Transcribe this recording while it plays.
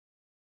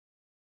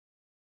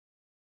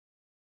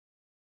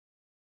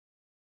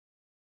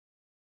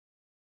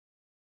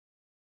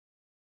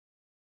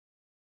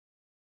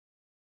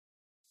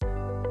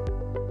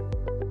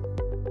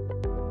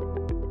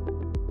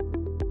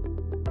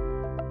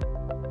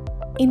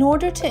In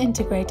order to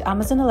integrate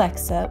Amazon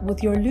Alexa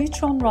with your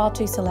Lutron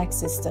RA2 Select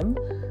system,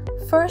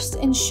 first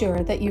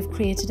ensure that you've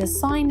created a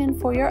sign-in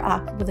for your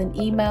app with an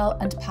email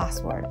and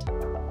password.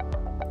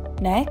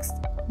 Next,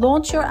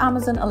 launch your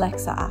Amazon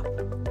Alexa app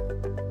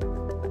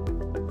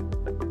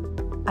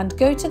and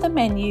go to the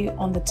menu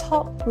on the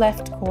top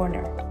left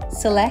corner.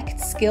 Select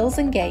Skills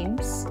and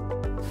Games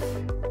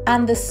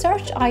and the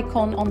search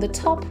icon on the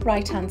top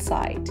right-hand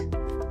side.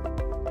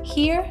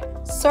 Here,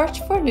 search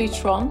for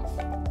Lutron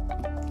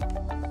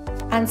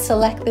and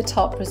select the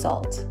top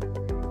result.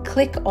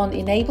 Click on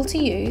Enable to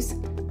Use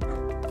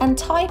and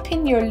type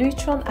in your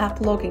Lutron app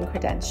login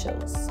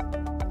credentials.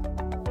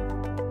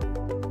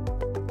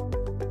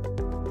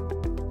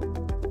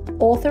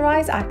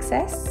 Authorize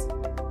access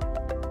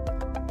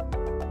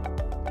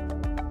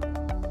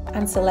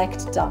and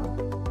select Done.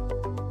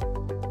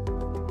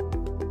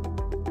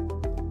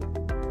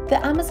 The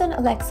Amazon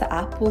Alexa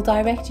app will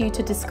direct you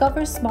to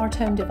discover smart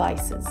home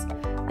devices,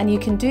 and you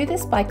can do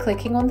this by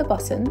clicking on the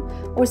button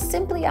or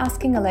simply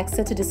asking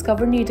Alexa to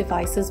discover new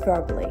devices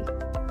verbally.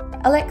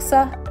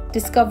 Alexa,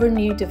 discover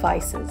new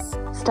devices.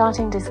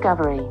 Starting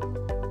discovery.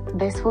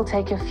 This will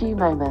take a few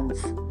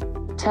moments.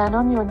 Turn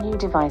on your new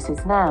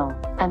devices now,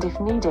 and if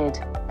needed,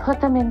 put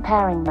them in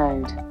pairing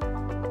mode.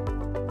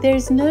 There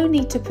is no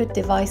need to put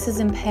devices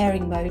in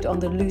pairing mode on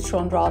the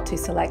Lutron RA2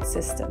 Select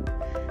system.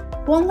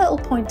 One little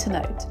point to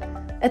note.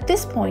 At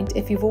this point,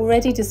 if you've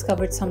already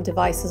discovered some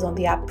devices on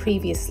the app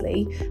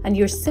previously and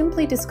you're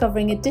simply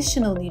discovering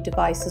additional new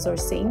devices or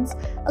scenes,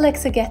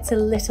 Alexa gets a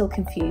little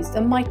confused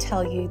and might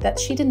tell you that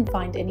she didn't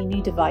find any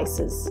new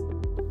devices.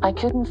 I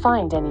couldn't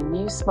find any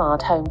new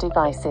smart home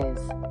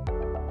devices.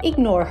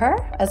 Ignore her,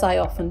 as I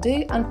often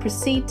do, and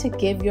proceed to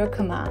give your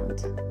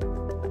command.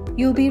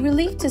 You'll be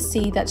relieved to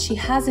see that she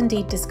has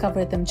indeed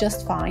discovered them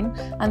just fine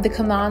and the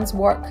commands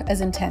work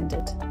as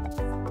intended.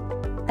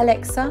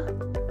 Alexa,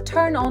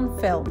 turn on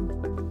film.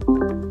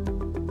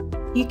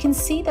 You can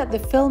see that the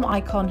film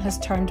icon has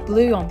turned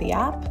blue on the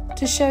app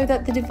to show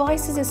that the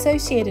devices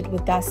associated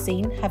with that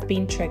scene have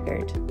been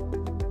triggered.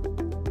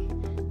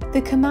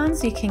 The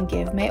commands you can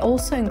give may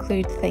also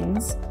include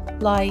things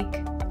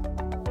like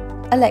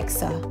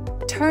Alexa,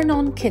 turn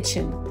on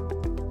kitchen,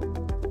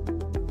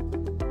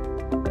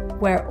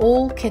 where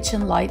all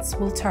kitchen lights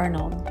will turn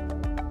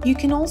on. You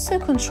can also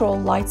control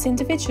lights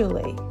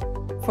individually.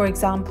 For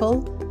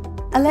example,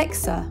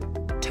 Alexa,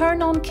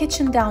 turn on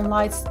kitchen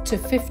downlights to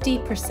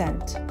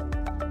 50%.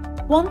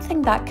 One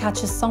thing that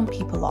catches some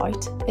people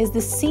out is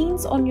the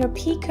scenes on your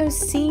Pico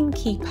scene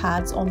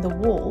keypads on the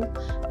wall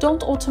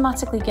don't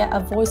automatically get a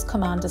voice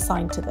command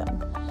assigned to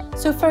them.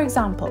 So for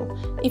example,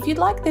 if you'd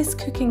like this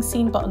cooking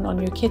scene button on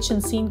your kitchen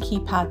scene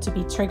keypad to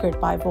be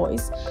triggered by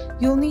voice,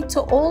 you'll need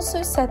to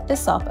also set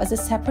this up as a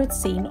separate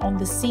scene on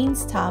the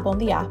Scenes tab on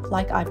the app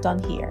like I've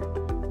done here.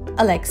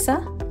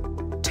 Alexa,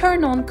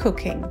 turn on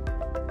cooking.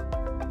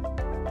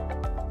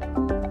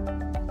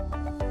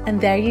 And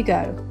there you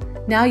go.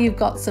 Now you've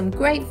got some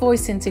great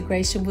voice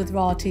integration with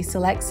RA2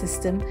 Select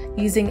system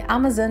using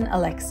Amazon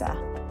Alexa.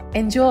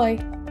 Enjoy!